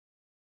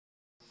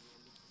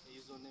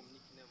username,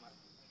 nickname,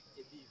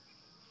 a beef.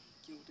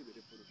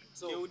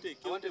 So I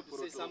wanted to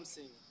say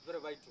something very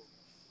vital.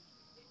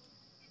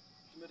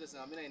 Tumete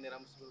amina inera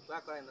msuru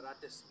kwa kwa inera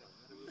Tesda.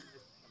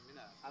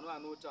 Anwa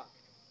anota.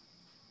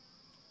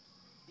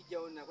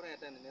 Ijaoni na kuna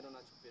yata nero na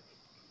chupeto.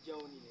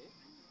 Ijaoni ne.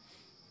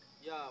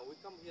 Yeah, we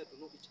come here to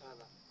know each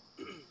other.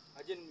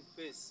 Again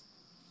face.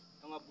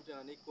 Ngabuta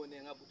na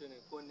nekone, ngabuta na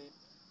nekone.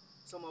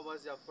 Some of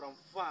us are from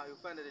far. You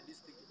find that the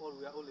district all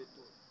we are all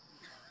two.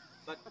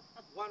 But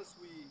once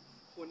we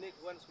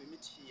connect, once we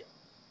meet here,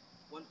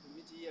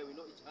 we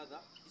know each other.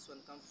 This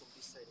one comes from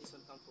this side, this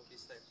one comes from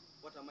this side.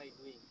 What am I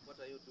doing? What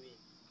are you doing?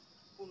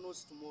 Who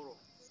knows tomorrow?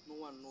 No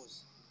one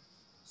knows.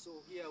 So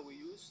here we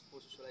use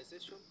for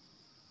socialization,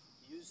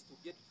 we use to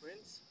get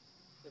friends.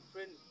 A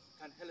friend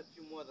can help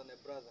you more than a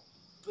brother,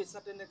 to a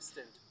certain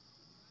extent.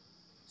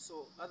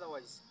 So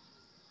otherwise,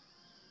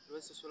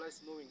 we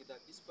socialize knowing that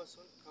this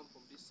person come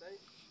from this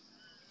side,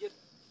 get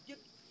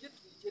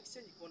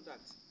exchange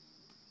contacts.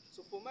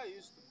 So for me, I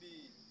used to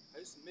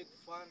make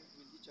fun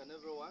with each and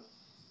every one.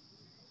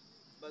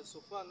 But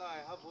so far now,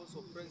 I have also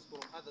friends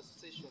from other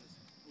associations.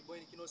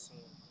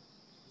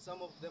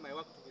 Some of them I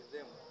worked with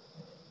them.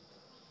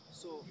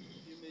 So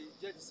you may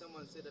judge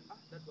someone and say that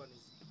that one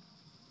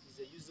is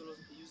a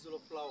usual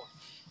flower.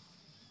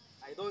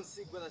 I don't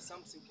think whether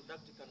something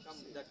productive can come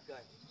with that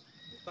guy.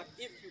 But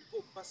if you go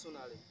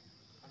personally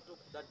and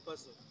talk to that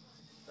person,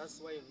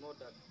 that's why you know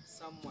that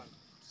someone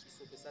is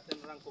of a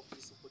certain rank of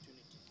this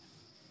opportunity.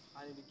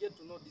 And you get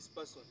to know this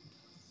person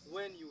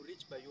when you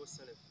reach by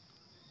yourself.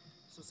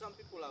 So some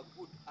people are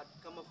good at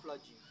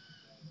camouflaging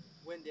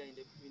when they are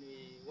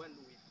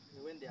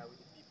when they are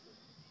with the people.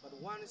 But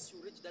once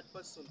you reach that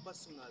person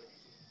personally,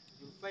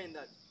 you'll find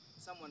that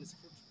someone is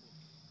fruitful.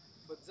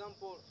 For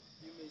example,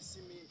 you may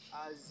see me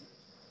as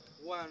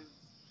one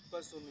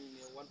person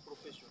in one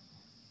profession,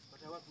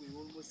 but I work with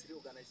almost 3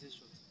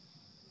 organizations.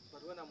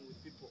 But when I'm with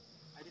people,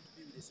 I need to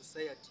be with the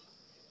society.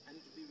 I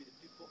need to be with the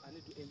people. I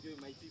need to enjoy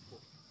my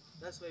people.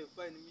 That's why you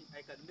find me,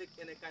 I can make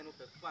any kind of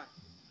a fun,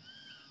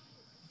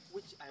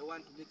 which I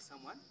want to make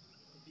someone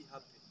to be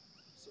happy.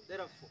 So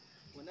therefore,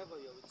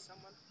 whenever you are with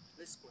someone,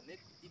 let's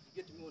connect. If you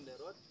get me on the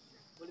road,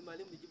 so,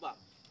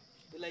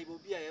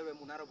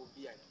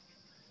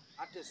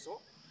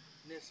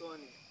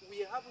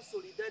 we have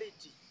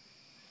solidarity,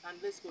 and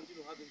let's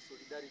continue having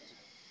solidarity.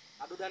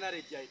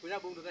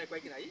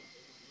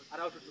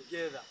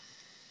 Together.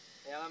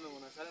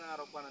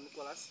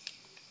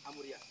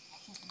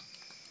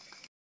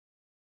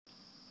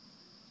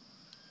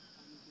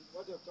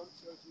 What have come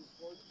to you is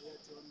called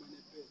Airtel Money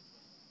Pay.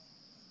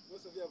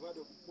 Most of you have heard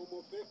of Momo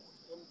Pay,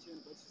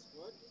 MTN, but it's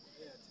what?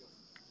 Airtel.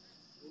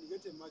 When you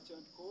get a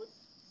merchant code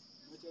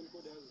has a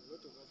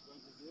lot of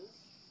advantages.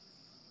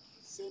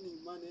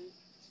 Sending money is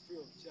free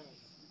of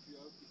charge. If you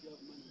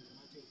have money in the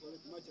merchant, call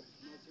it merchant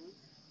to merchant,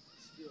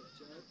 it's free of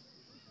charge.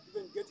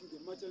 Even getting the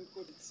merchant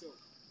code itself,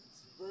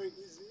 it's very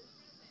easy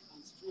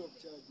and it's free of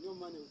charge. No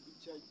money will be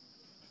charged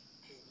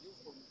for you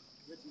from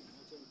getting the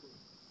merchant code.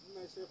 Me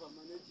myself, I'm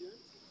an agent.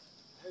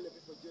 I help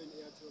people join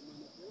Airtel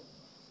Money Pay.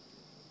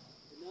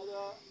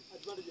 Another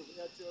advantage of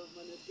Airtel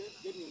Money Pay,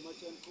 getting a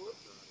merchant code,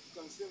 you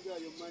can save there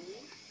your money.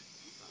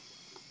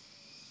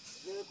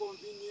 It's very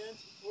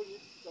convenient. You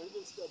can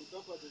even sit at the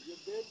comfort of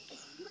your bed and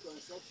do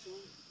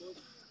transactions,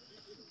 because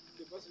if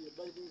the person you're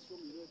buying things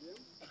from, you know them,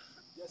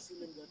 just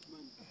send them that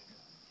money.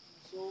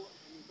 So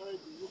I'm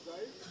encouraging you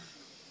guys,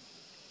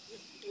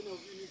 if any of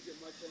you need a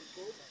merchant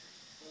code,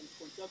 then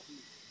contact me,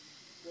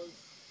 because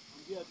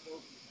I'm here to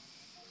help you.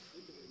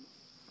 Thank you very much.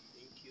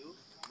 Thank you.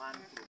 Man,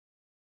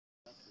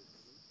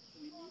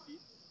 we need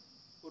it.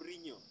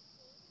 Orinyo,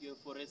 you're a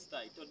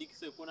forester.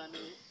 Itodikse ponane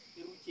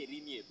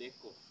irucherini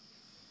ebeko.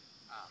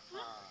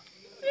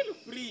 Feel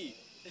free.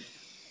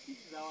 This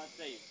is our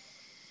time.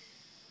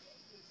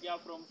 We are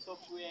from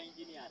software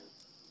engineering.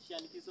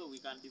 So we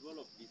can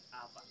develop this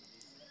app.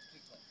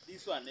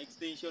 This one,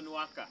 extension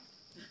worker.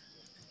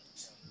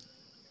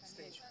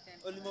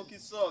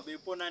 Olimokiso,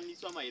 beponani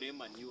so my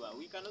remanua.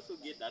 We can also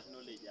get that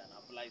knowledge and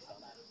apply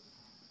somewhere.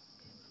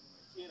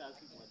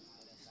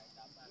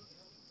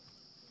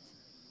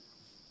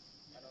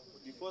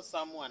 Before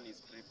someone is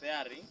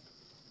preparing,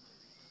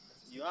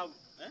 you have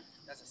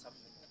That's a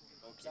supplement.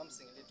 Okay.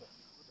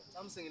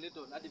 Something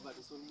little, that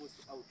is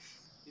almost out.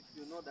 If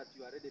you know that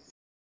you are ready to.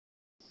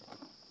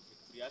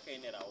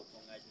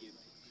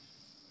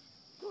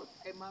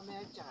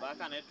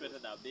 Baka netwete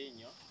da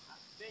benyo.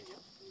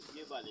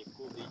 Give a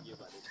leco, give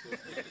a leco.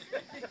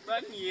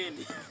 Back in.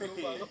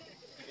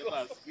 Give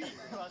us screen.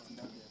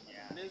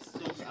 Let's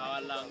talk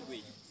our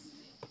language.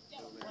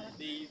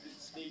 There is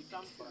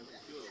something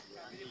sure,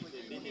 and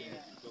the benefit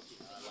of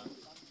talking our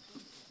language.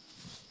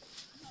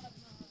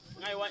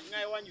 I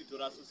want you to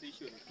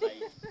association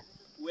like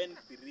when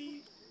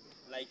three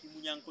like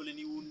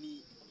Munyankoleni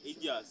Uni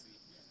Ejiasi.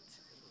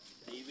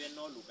 They even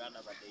know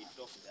Luganda, but they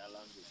talk their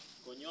language.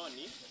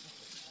 Konyoni,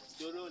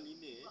 Storo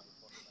Nine,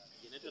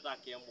 Geneta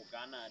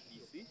Mugana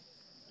DC,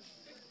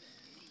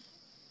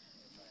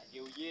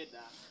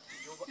 Geujeda,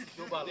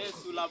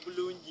 Sula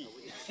Blungi.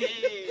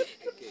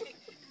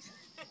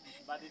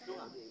 But it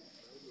don't.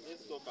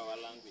 talk our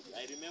language.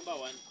 I remember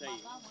one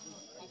time,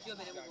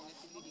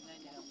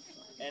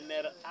 and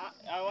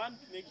I want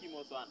to make him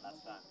also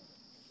understand.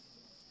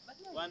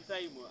 One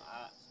time,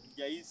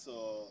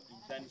 Jaiso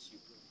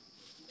internship,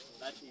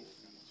 that is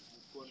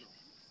Mukono.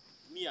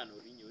 Me and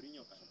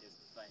Orinho can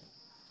testify.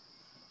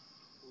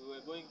 We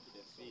were going to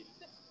the field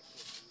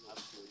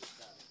after we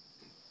started.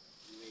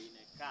 We were in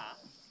a car,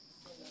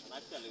 and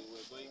actually we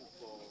were going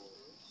for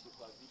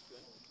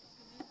supervision.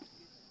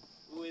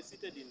 We were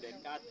seated in the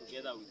car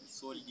together with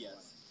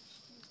soldiers.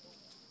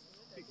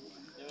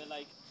 There were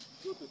like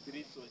 2 to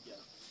 3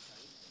 soldiers.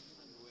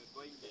 And we were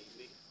going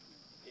direct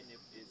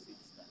NFA 6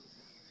 times.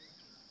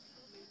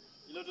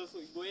 You know,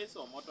 so we go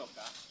some motor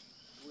car.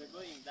 We were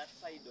going that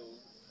side of,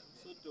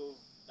 sort of,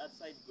 that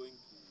side going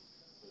to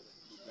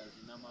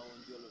Gazinama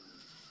Onjolo.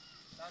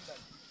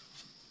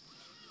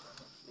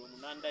 From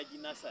Nandaji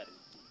Nasari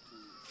to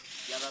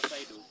the other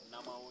side of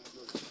Nama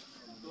Onjolo.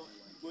 So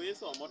we go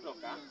some motor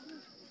car.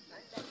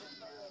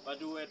 But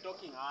we were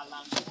talking our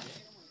language.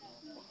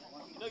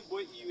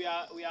 You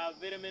know, we are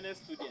very many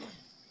students.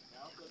 We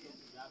are also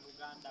talking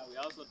Uganda. We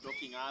are also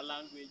talking our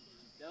language.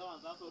 The other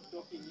one's also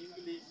talking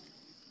English.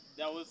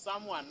 There was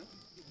someone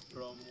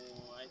from,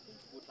 I think,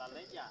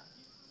 Butaleja.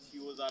 She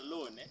was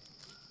alone.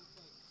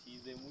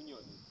 She's a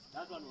Munyoni.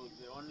 That one was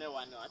the only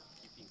one not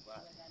keeping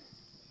quiet.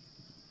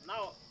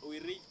 Now we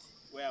reached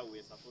where we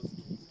were supposed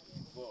to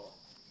go.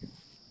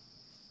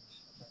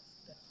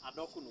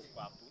 Adokunu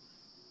Papu.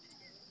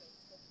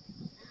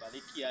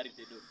 Baliki ari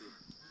tedope.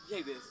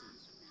 Yebesu.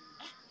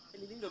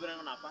 Elindo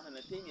brano na pana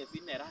na tenye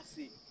fine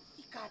rasi.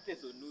 Ikate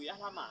so nu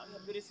alama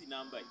very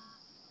sinamba.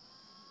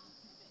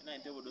 Na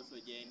ntebo doso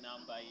je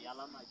namba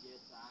alama je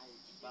sai.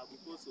 Babu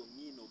koso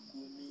ngino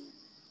kumi.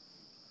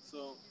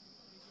 So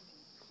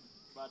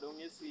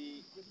badonge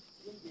si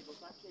yenge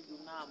bokake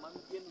juna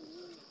mamgenu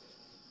ni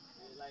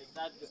like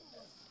that.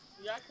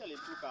 We actually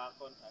took our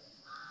contact.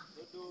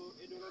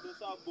 Edo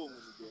sa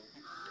bongu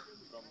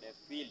from the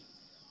field.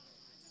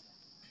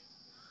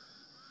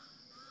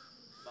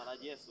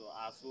 Balajeso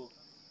aso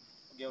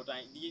geuta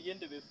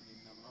dijente be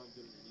na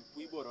mwanjo ni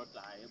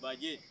kuiborota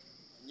baje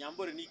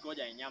nyambore ni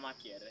koja nyama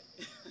kere.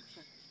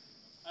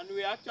 And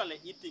we actually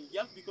eating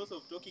just because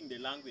of talking the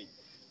language.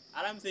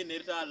 Aram say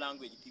nerta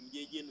language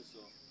timjeje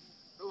so.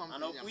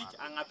 And of which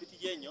angapiti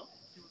jenyo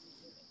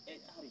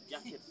hari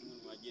jacket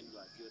mun wajendu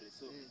ajore.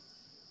 So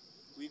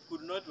we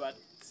could not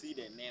see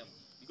the name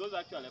because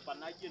actually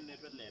panaje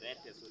netwa le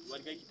rete so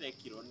what guy kita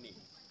kironi.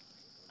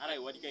 Ara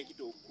what guy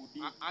kita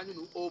okudi Anyu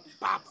no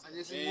opap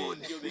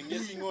anyesingoni. Yo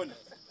bengesingoni.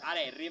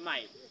 Ara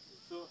remai.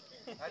 So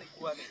ari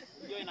kwani.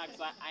 Yo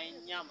inaksa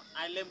ainyam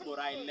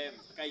alembora ailem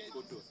kai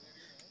koto.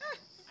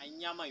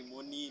 Ainyama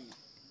imonini.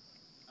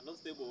 Alo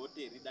stebo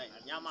wote rida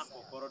nyama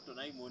kokoroto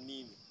na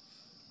imonini.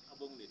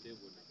 Abong ne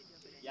tebo.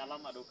 Yala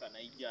madoka na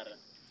ijara.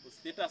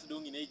 Status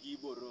dong ine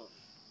jiboro.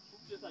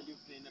 Just a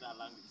different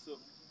language. So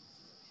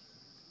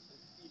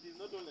it is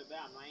not only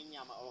there annoying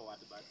nyama or what,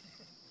 but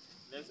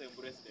let's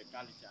embrace the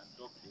culture and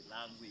talk the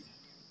language.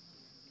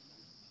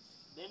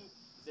 Then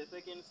the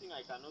second thing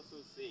I can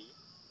also say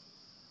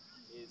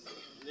is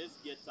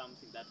let's get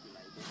something that will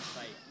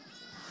identify us.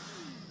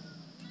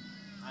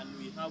 And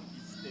we have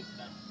this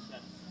step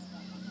that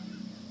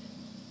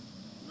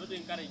not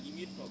encouraging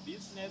it for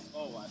business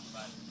or what,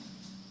 but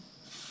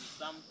it's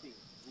something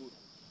good.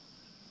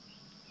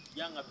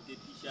 Young up the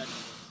t-shirt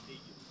in the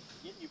stadium.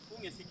 Yet you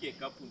put a CK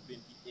cup in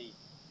 28,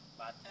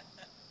 but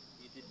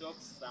it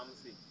talks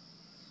something.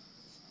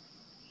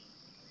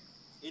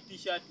 A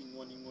t-shirt in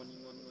one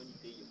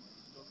day.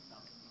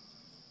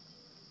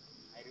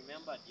 I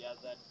remember the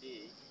other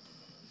day,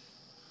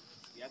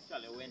 we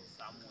actually went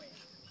somewhere.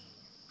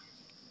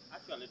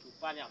 Actually to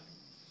Parliament.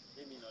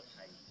 Let me not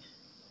hide.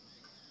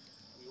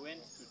 We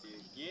went to the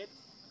gate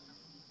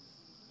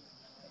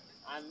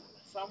and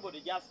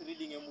somebody just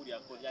reading a movie.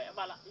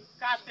 Bala,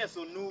 kate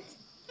so nu,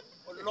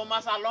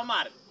 lomasa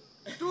lomar.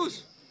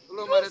 Tous,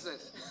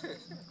 lomareses.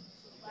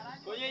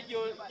 Koye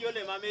yo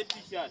le mame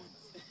t-shirt.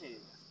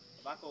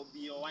 Bako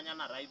bio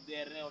wanyana right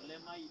there ole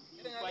mai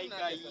pai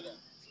kai.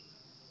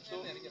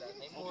 So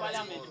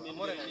Parliament ni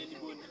bon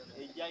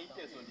e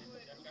jaite so ni.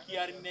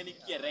 Kiari neni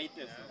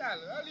kieraite so.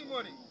 Ali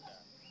mori.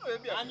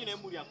 Anyu ne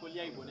muri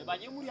akoliai bone. Ba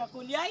muri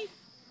akoliai.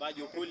 Ba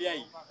jo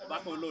koliai.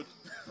 Bako lot.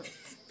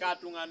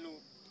 Katunganu.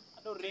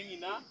 Ado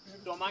rengina,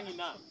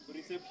 tomangina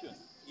reception.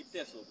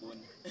 Iteso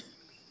bone.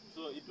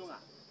 So itunga.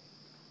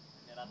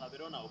 Era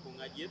taberona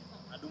okungajet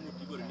adu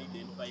mutibor ni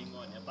identifying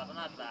on.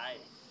 Patana tai.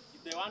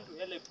 If they want to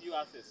help you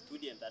as a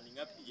student and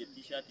a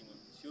t-shirt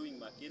showing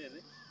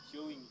Makere,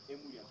 showing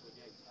Emuri,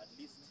 at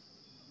least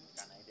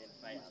can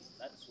identify us.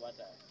 That's what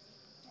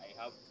I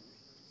have to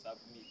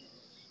submit.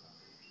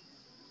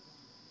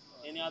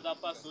 Any other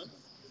person?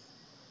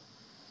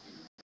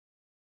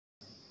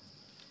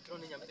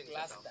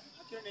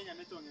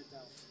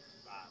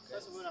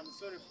 First of all, I'm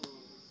sorry for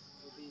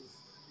this.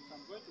 If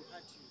I'm going to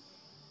hurt you,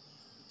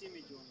 tell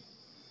me, John.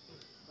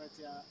 But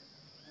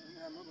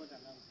I'm not going to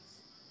allow this.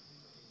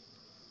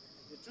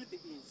 The truth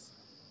is,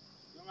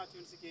 young at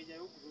 20 kg, I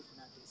hope you go to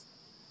Tesda.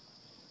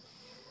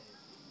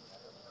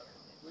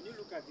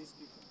 look at these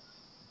people,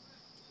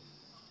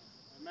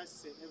 I must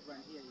say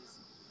everyone here is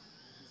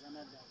an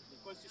adult. The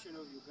Constitution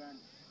of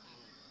Uganda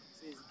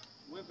says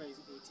whoever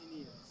is 18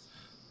 years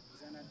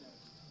is an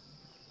adult.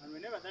 And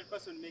whenever that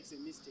person makes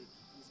a mistake,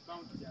 he's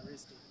bound to be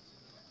arrested.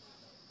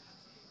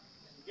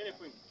 You get a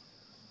point?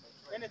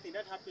 Anything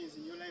that happens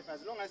in your life,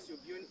 as long as you're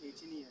beyond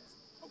 18 years,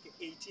 okay,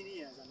 18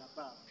 years and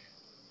above,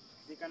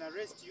 they can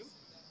arrest you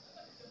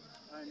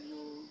and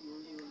you'll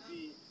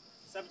be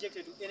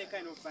subjected to any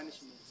kind of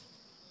punishment.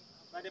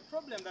 But the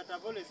problem that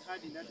I've always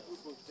had in that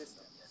group of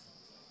Tesda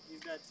is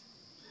that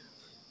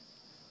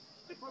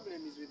the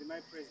problem is with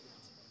my president.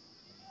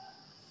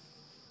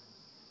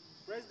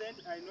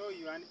 President, I know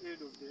you are an head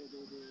of the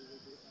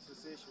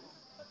association,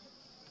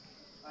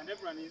 and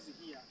everyone is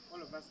here. All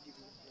of us give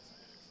you respect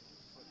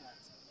for that.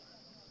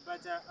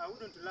 But I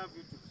wouldn't love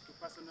you to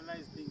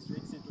personalize things to the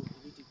extent of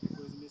deleting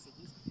people's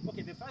messages.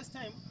 Okay, the first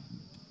time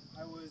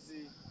I was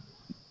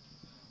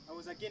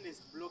against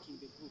blocking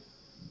the group.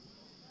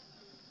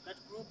 That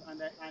group,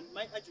 and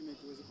my argument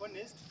was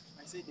honest.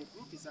 I said the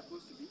group is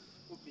supposed to be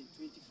open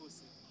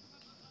 24/7.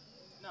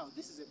 Now,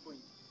 this is a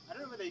point. I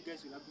don't know whether you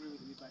guys will agree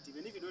with me, but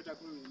even if you don't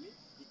agree with me,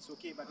 it's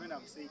okay. But when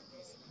I've said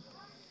this,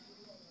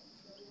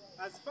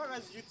 as far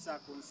as youths are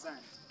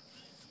concerned,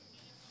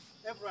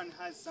 everyone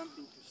has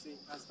something to say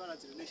as far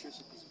as the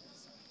relationship is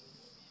concerned.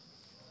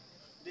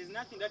 There's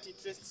nothing that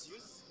interests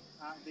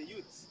the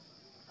youths,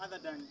 other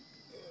than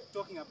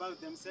talking about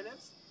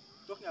themselves,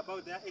 talking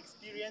about their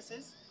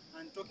experiences,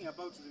 and talking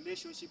about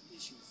relationship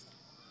issues.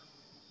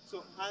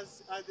 So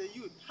as the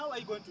youth, how are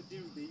you going to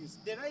deal with the youth?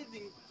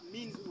 Deriving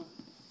means of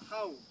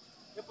how is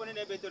the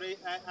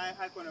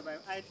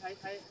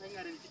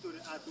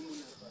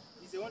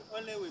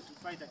only way to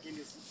fight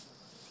against it.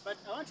 But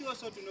I want you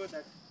also to know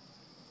that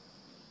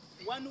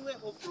one way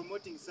of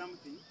promoting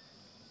something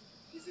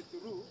is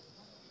through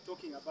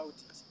talking about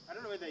it. I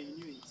don't know whether you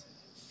knew it.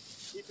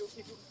 If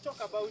you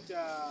talk about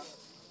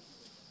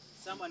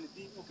someone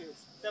being, okay,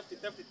 theft,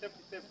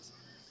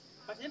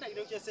 but in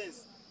the just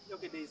sense,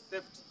 okay, there is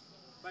theft.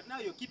 But now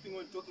you're keeping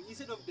on talking.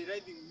 Instead of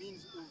deriving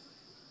means of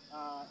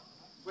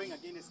going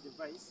against the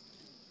vice,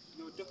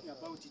 you're talking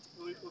about it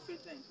often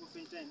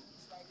time.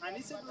 And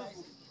instead of,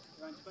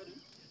 pardon?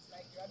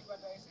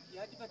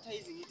 You're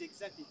advertising it,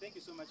 exactly. Thank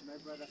you so much, my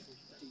brother, for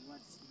putting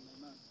words in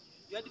my mouth.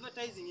 You're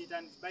advertising it,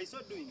 and by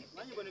so doing,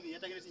 when you're going to be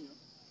targeting you.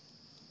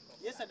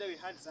 Yesterday we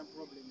had some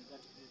problem in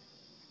that group.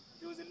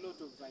 There was a lot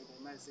of vibe,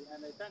 I must say,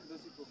 and I thank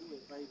those people who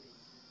were vibing.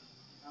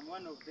 I'm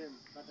one of them,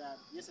 but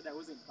yesterday I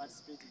wasn't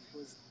participating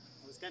because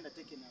I was kind of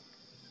taken up.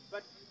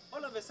 But all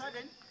of a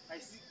sudden, I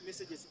see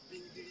messages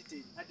being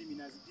deleted.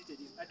 Admin has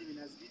deleted it, admin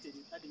has deleted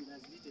it, admin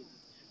has deleted it.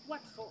 What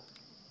for?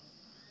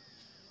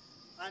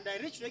 And I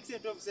reached the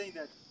extent of saying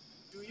that,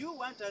 do you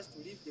want us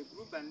to leave the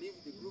group and leave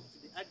the group to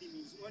the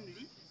admins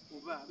only?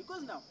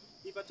 Because now,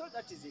 if at all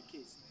that is the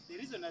case, the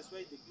reason that's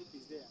why the group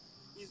is there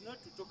is not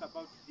to talk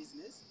about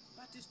business,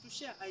 but is to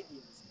share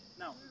ideas.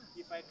 Now,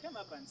 if I came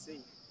up and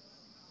say,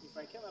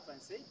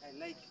 I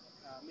like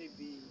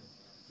maybe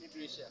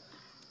Trisha.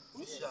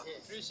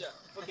 Trisha.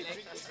 Okay,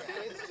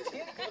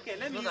 okay,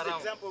 let me use the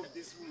example of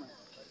this woman.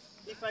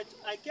 If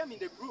I came in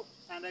the group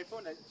and I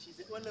found that she's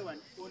the only one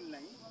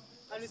online,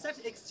 and we start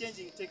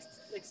exchanging text,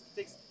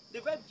 the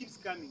vibe keeps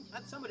coming.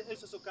 And somebody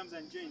else also comes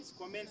and joins,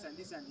 comments and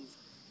this and this.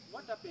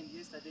 What happened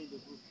yesterday in the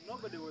group?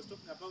 Nobody was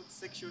talking about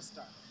sexual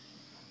stuff.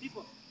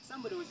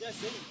 Somebody was just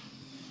saying,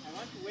 I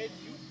want to wed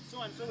you,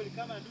 so and so will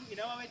come and do in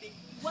our wedding.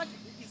 What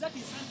is that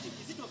insulting?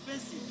 Is it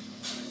offensive?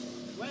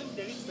 Why would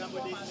they read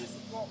somebody's message?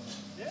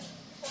 Yeah?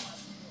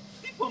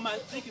 People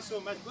must, thank you so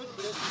much, God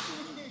bless you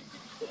for me.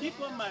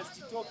 People must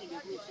talk in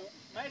the group. So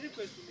my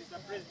request to Mr.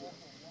 President,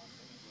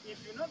 if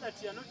you know that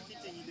you are not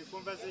fitting in the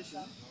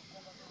conversation,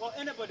 or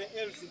anybody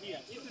else here,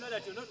 if you know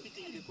that you're not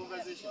fitting in the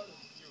conversation,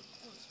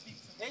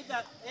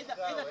 either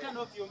turn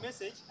off your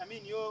message,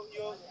 your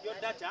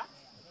data,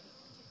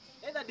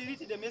 either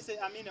delete the message,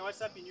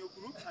 WhatsApp in your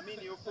group,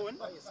 your phone,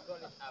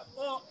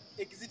 or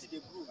exit the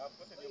group.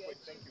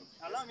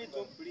 Allow me to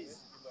talk, please.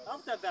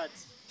 After that,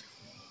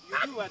 you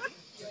do what?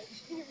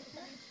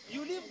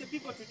 You leave the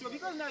people to talk,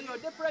 because now you're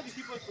depriving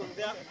people from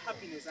their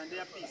happiness and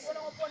their peace.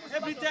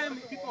 Every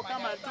time people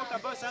come and talk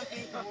about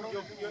something,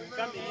 you're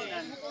coming in,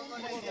 and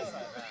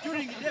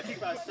during the day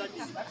people are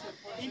studying.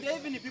 In the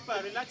evening people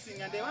are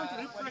relaxing and they want to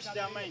refresh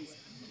their minds.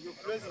 You're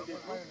closing the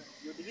group,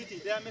 you're deleting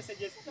their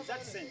messages. In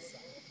that sense,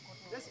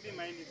 let's be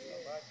mindful.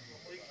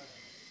 Thank you.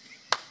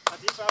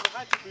 But if I've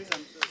had to, please,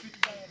 I'm sorry.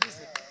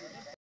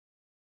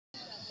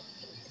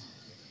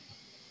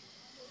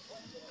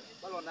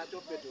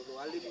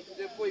 To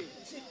the point.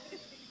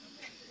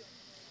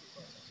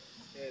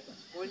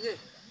 Konye.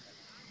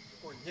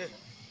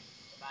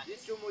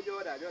 This is more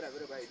joy. You're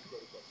very right.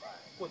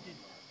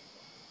 Continue.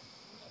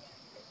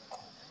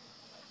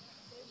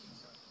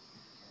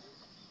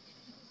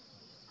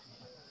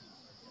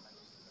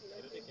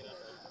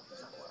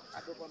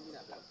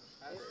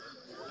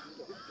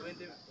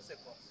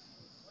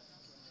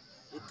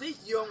 It is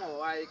young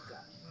or Aika.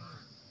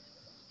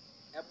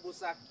 A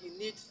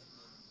Busakinit.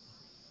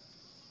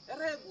 A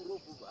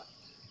regular.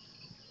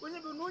 Kwenye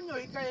bununyo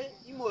ikae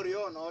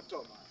imorio no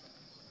otoma.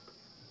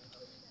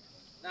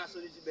 Na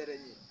so di bere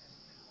ni.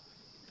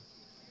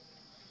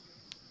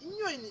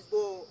 Inyo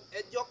inibo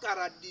ejo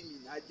karadimi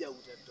na aja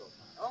uteto.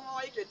 Ongo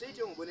wa itete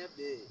ite ngobone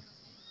be.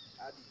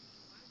 Adi.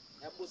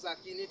 Ya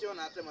busakini te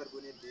ona ate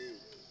marbone be.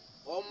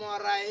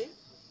 Omorai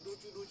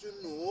duchu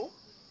no.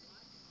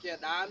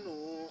 Keda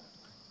no.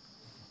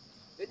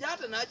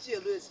 Ejata na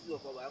chielo esio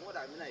ko ba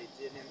ngoda mina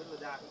ite ne mbe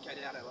da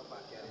kere ara ba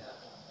kere.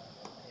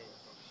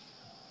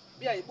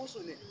 Bia ibusu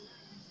ne.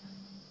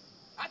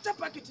 Acha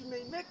packet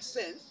may make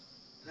sense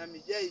na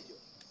mijaijo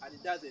and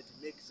it doesn't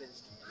make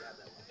sense to the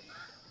other one.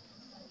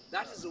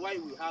 That is why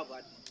we have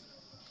a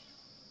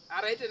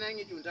araite na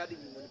ngi juntadi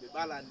mingoni be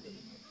balande.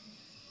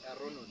 Ya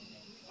ronon.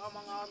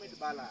 Mama ngawa mit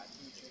bala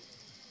tuchu.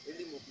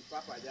 Eli mo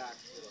papa ja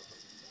kiro.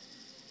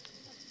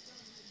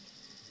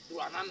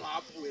 Tu anano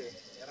apue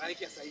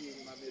raike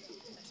sayi mamedo.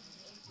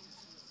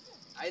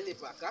 Aile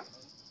paka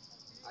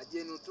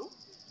ajenu tu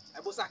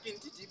ebo sakin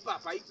titi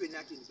papa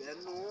ikwenya kin be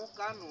no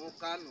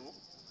kanu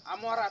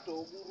amora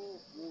to guru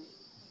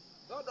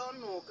do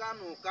no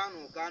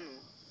kanu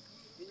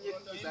inye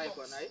kisai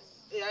ko nai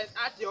e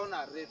ati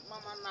ona red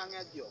mama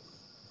nange dio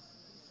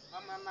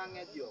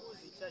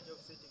Who's in charge of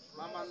setting?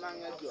 mama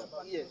nange dio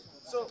yes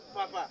so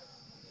papa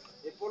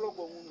e polo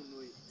ko ngunu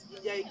noi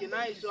ija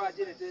ikinai so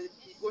ajene te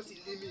ikosi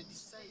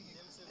limits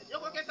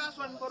yoko ke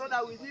taswan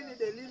koroda within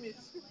the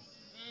limits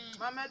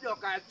mama dio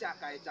ka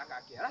chaka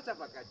ke racha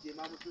pakati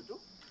mamu tutu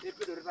e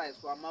pedo rise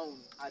kwa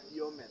maun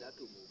adio meda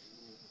to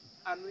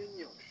anu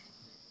inyo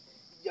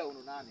ya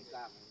unu nani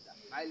ka munda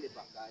aile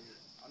pakani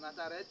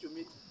onatare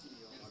chumi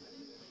titini omona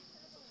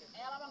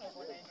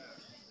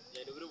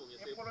Yeah, the group will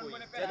say point.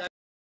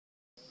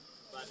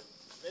 But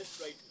let's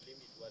try to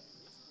limit what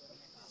we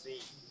say.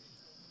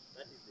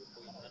 That is the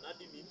point. And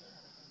admin,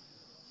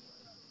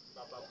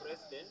 Papa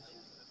President,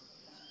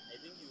 I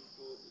think we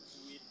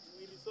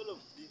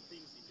resolve these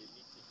things in the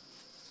meeting.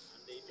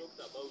 And they talked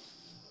about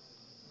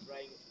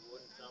trying to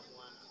warn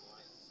someone and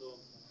what. So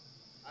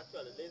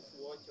actually let's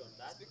watch on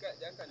that. We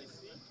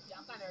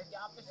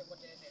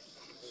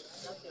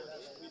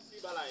see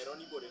Bala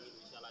irony boring, we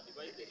shall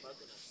advise the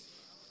person.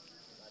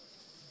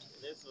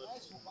 Let's not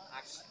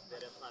act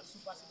very fast.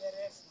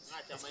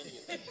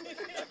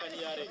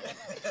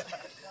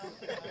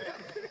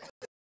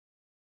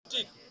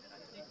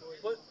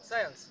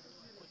 Science.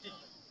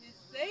 He's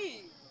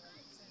saying,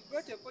 he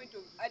brought a point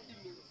of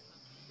admins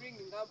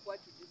bringing up what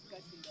to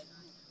discuss in that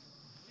group.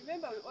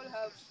 Remember, we all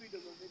have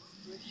freedom of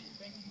expression.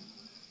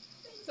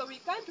 So we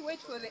can't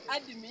wait for the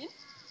admin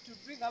to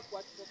bring up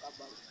what to talk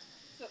about.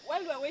 So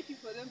while we're waiting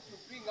for them to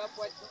bring up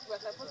what we're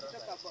supposed to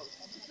talk about,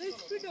 there's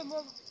freedom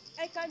of,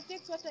 I can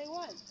text what I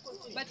want.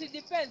 But it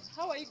depends,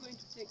 how are you going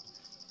to take it?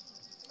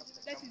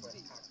 That is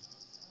it.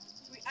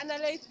 We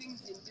analyze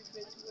things in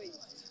different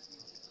ways.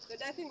 So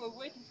that thing of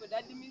waiting for the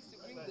admins to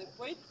bring the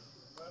point,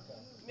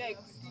 may I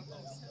critique it?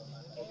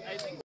 I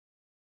think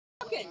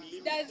Okay,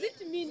 does it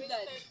mean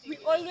that we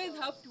always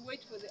have to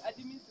wait for the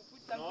admins to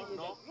put something in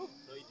the group?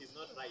 no, it is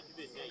not right.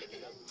 Even me,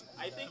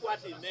 I think what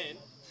he meant